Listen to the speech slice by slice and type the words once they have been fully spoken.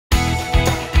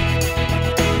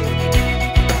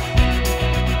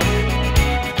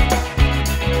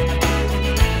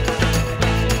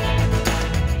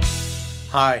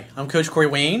Hi, I'm Coach Corey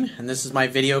Wayne, and this is my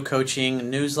video coaching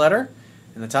newsletter.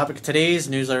 And the topic of today's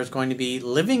newsletter is going to be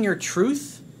living your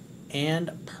truth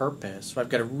and purpose. So I've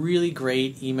got a really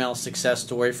great email success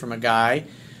story from a guy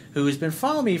who's been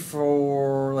following me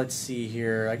for, let's see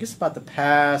here, I guess about the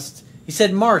past, he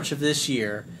said March of this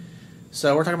year.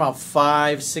 So we're talking about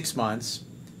 5-6 months.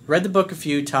 Read the book a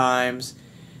few times,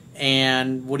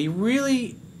 and what he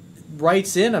really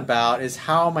writes in about is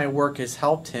how my work has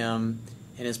helped him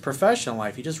in his professional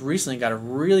life. He just recently got a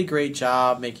really great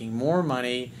job, making more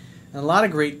money, and a lot of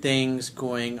great things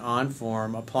going on for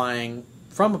him applying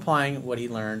what he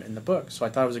learned in the book. So I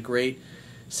thought it was a great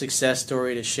success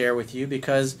story to share with you,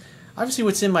 because obviously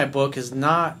what's in my book is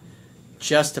not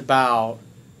just about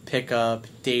pickup,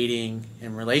 dating,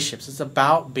 and relationships. It's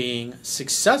about being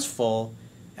successful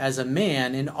as a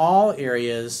man in all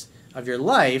areas of your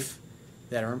life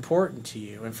that are important to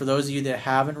you. And for those of you that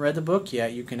haven't read the book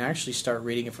yet, you can actually start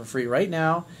reading it for free right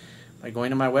now by going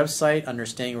to my website,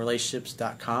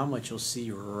 understandingrelationships.com, which you'll see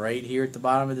right here at the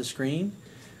bottom of the screen.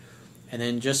 And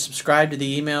then just subscribe to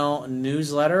the email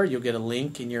newsletter. You'll get a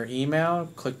link in your email.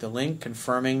 Click the link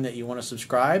confirming that you want to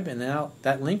subscribe, and then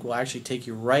that link will actually take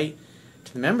you right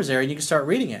to the members area, and you can start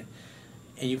reading it.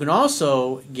 And you can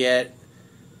also get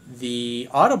the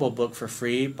Audible book for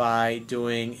free by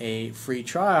doing a free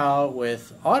trial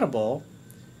with Audible.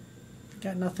 You've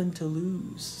got nothing to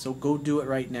lose, so go do it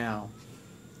right now.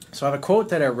 So I have a quote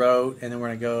that I wrote, and then we're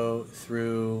going to go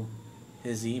through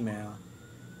his email.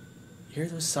 You hear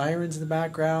those sirens in the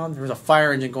background? There was a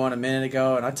fire engine going a minute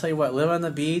ago, and I tell you what, living on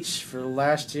the beach for the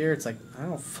last year, it's like, I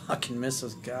don't fucking miss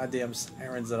those goddamn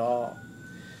sirens at all.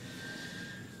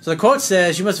 So the quote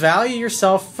says, "You must value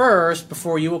yourself first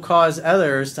before you will cause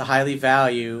others to highly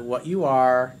value what you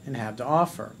are and have to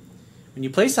offer. When you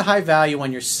place a high value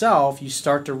on yourself, you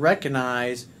start to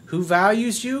recognize who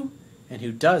values you and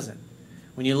who doesn't.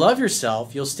 When you love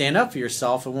yourself, you'll stand up for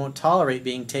yourself and won't tolerate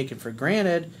being taken for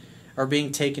granted or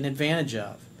being taken advantage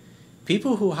of.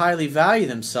 People who highly value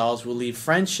themselves will leave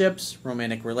friendships,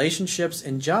 romantic relationships,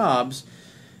 and jobs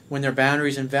when their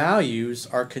boundaries and values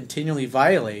are continually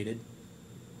violated,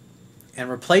 and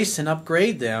replace and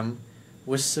upgrade them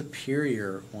with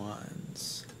superior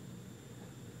ones."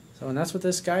 So, and that's what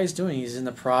this guy is doing. He's in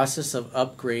the process of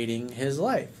upgrading his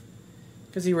life,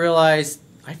 because he realized,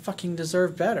 I fucking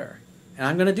deserve better, and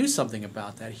I'm going to do something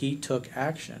about that. He took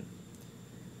action.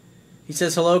 He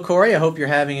says, "Hello, Corey. I hope you're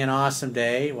having an awesome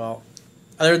day." Well,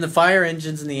 other than the fire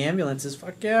engines and the ambulances,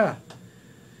 fuck yeah.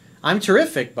 "I'm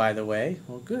terrific, by the way."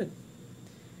 Well, good.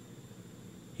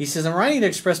 He says, "I'm writing to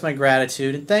express my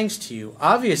gratitude and thanks to you.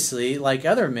 Obviously, like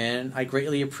other men, I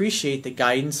greatly appreciate the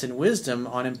guidance and wisdom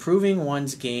on improving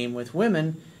one's game with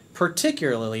women,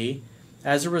 particularly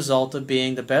as a result of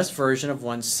being the best version of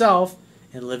oneself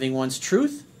and living one's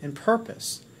truth and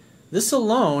purpose. This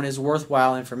alone is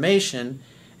worthwhile information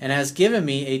and has given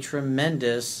me a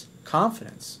tremendous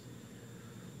confidence."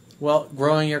 Well,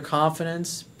 growing your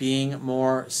confidence, being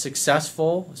more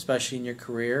successful, especially in your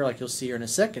career, like you'll see here in a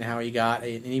second, how he got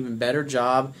an even better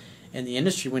job in the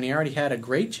industry when he already had a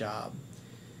great job.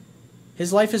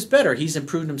 His life is better. He's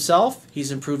improved himself.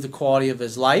 He's improved the quality of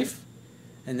his life,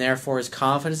 and therefore his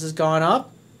confidence has gone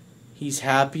up. He's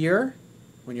happier.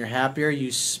 When you're happier,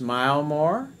 you smile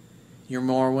more. You're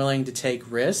more willing to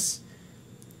take risks.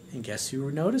 And guess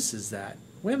who notices that?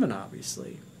 Women,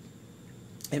 obviously.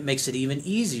 It makes it even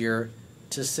easier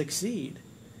to succeed.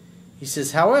 He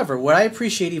says, "However, what I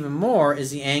appreciate even more is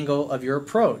the angle of your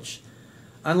approach.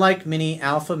 Unlike many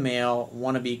alpha male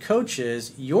wannabe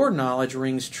coaches, your knowledge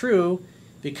rings true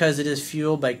because it is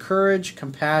fueled by courage,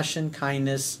 compassion,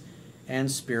 kindness,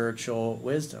 and spiritual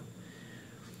wisdom."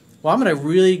 Well, I'm going to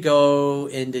really go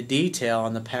into detail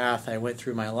on the path I went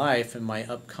through my life in my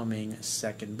upcoming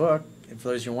second book. And for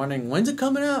those of you wondering, when's it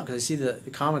coming out? Because I see the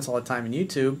comments all the time on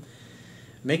YouTube.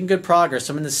 Making good progress.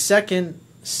 I'm in the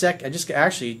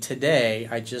today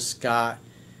I just got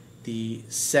the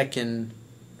second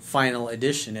final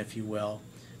edition, if you will.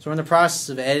 So we're in the process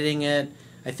of editing it.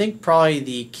 I think probably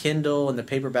the Kindle and the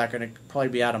paperback are going to probably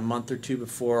be out a month or two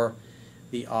before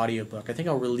the audiobook. I think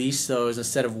I'll release those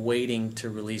instead of waiting to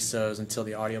release those until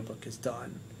the audiobook is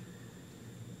done.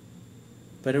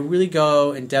 But it'll really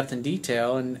go in depth and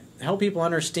detail and help people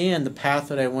understand the path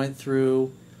that I went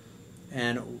through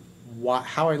and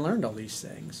how I learned all these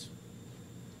things.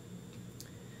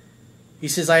 He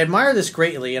says, "I admire this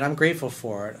greatly and I'm grateful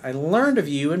for it. I learned of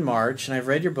you in March and I've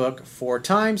read your book 4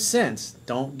 times since.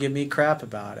 Don't give me crap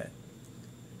about it."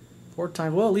 4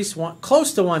 times, well, at least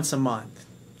close to once a month.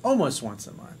 Almost once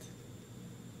a month.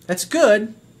 That's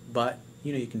good, but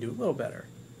you can do a little better.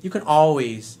 You can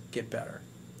always get better.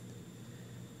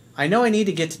 I know I need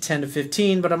to get to 10 to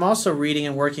 15, but I'm also reading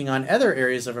and working on other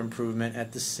areas of improvement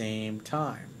at the same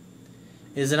time.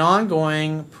 It is an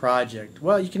ongoing project.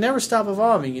 Well, you can never stop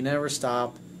evolving. You never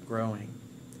stop growing.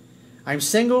 I'm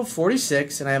single,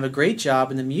 46, and I have a great job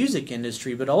in the music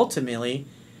industry, but ultimately,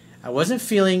 I wasn't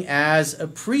feeling as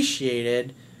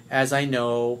appreciated as I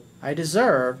know I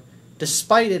deserve,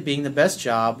 despite it being the best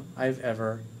job I've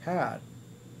ever had.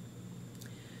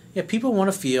 Yeah, people want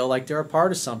to feel like they're a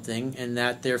part of something and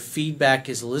that their feedback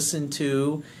is listened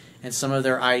to and some of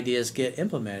their ideas get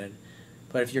implemented.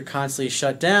 But if you're constantly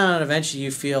shut down, eventually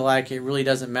you feel like it really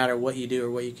doesn't matter what you do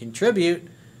or what you contribute.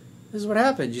 This is what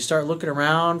happens. You start looking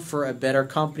around for a better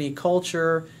company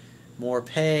culture, more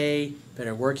pay,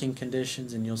 better working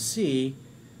conditions, and you'll see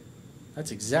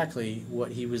that's exactly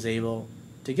what he was able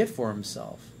to get for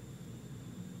himself.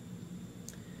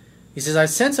 He says, I've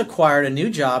since acquired a new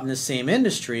job in the same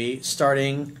industry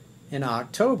starting in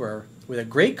October with a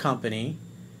great company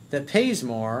that pays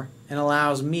more and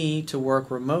allows me to work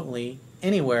remotely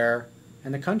anywhere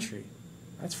in the country.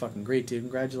 That's fucking great, dude.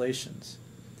 Congratulations.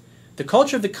 The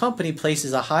culture of the company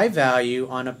places a high value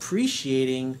on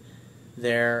appreciating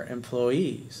their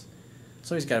employees.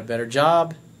 So he's got a better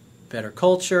job, better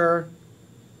culture,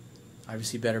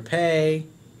 obviously better pay.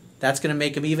 That's going to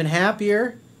make him even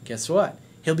happier. Guess what?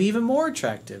 He'll be even more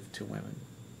attractive to women.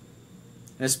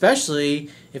 And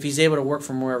especially if he's able to work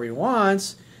from wherever he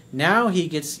wants, now he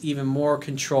gets even more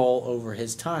control over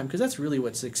his time, because that's really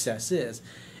what success is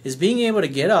being able to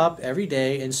get up every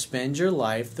day and spend your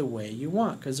life the way you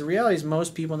want. Because the reality is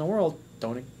most people in the world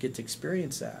don't get to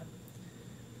experience that.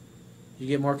 You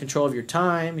get more control of your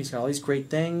time. He's got all these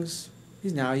great things.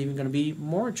 He's now even going to be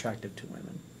more attractive to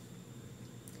women.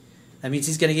 That means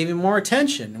he's going to give you more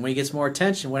attention. And when he gets more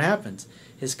attention, what happens?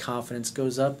 His confidence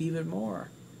goes up even more.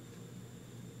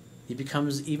 He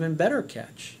becomes even better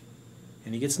catch.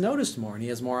 And he gets noticed more. And he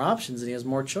has more options and he has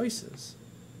more choices.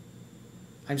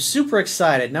 I'm super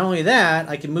excited. Not only that,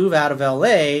 I can move out of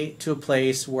LA to a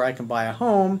place where I can buy a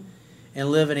home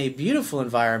and live in a beautiful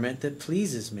environment that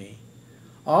pleases me.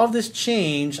 All of this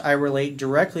change I relate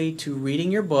directly to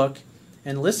reading your book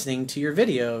and listening to your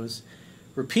videos,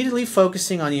 repeatedly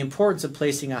focusing on the importance of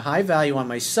placing a high value on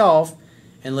myself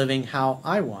and living how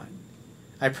I want.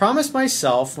 I promised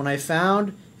myself when I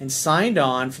found and signed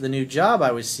on for the new job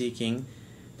I was seeking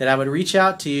that I would reach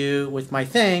out to you with my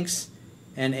thanks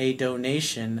and a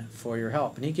donation for your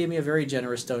help. And he gave me a very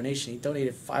generous donation. He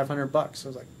donated $500. I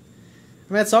was like,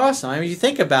 I mean, that's awesome. I mean, you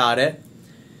think about it.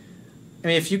 I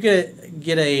mean, if you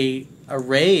get a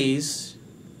raise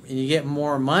and you get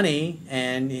more money,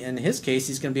 and in his case,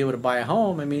 he's going to be able to buy a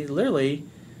home. I mean, literally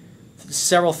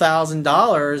several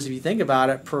 $1,000s, if you think about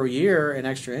it, per year in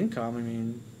extra income. I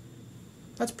mean,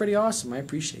 that's pretty awesome. I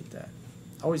appreciate that.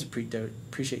 I always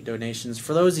appreciate donations.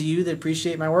 For those of you that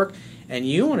appreciate my work and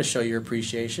you want to show your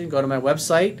appreciation, go to my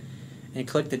website and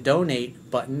click the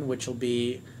donate button, which will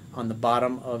be on the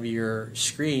bottom of your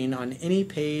screen on any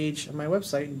page on my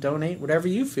website, and donate whatever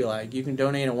you feel like. You can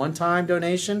donate a one-time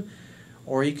donation,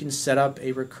 or you can set up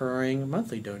a recurring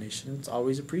monthly donation. It's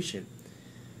always appreciated.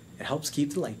 It helps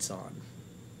keep the lights on.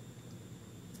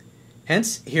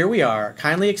 Hence, here we are.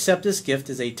 Kindly accept this gift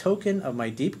as a token of my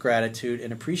deep gratitude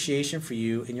and appreciation for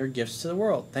you and your gifts to the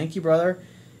world. Thank you, brother.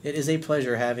 It is a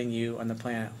pleasure having you on the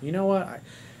planet. You know what?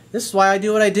 This is why I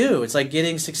do what I do. It's like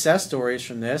getting success stories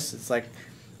from this. It's like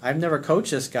I've never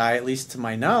coached this guy, at least to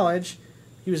my knowledge.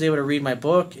 He was able to read my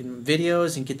book and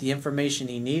videos and get the information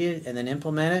he needed and then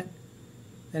implement it.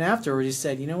 And afterwards he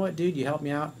said, you know what, dude, you helped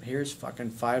me out. Here's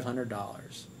fucking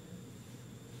 $500.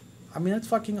 I mean, that's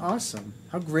fucking awesome.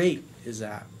 How great is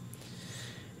that?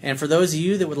 And for those of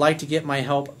you that would like to get my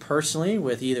help personally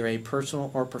with either a personal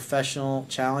or professional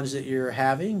challenge that you're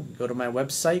having, go to my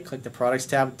website, click the products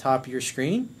tab at the top of your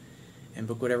screen, and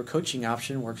book whatever coaching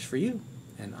option works for you.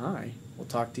 And I will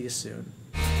talk to you soon.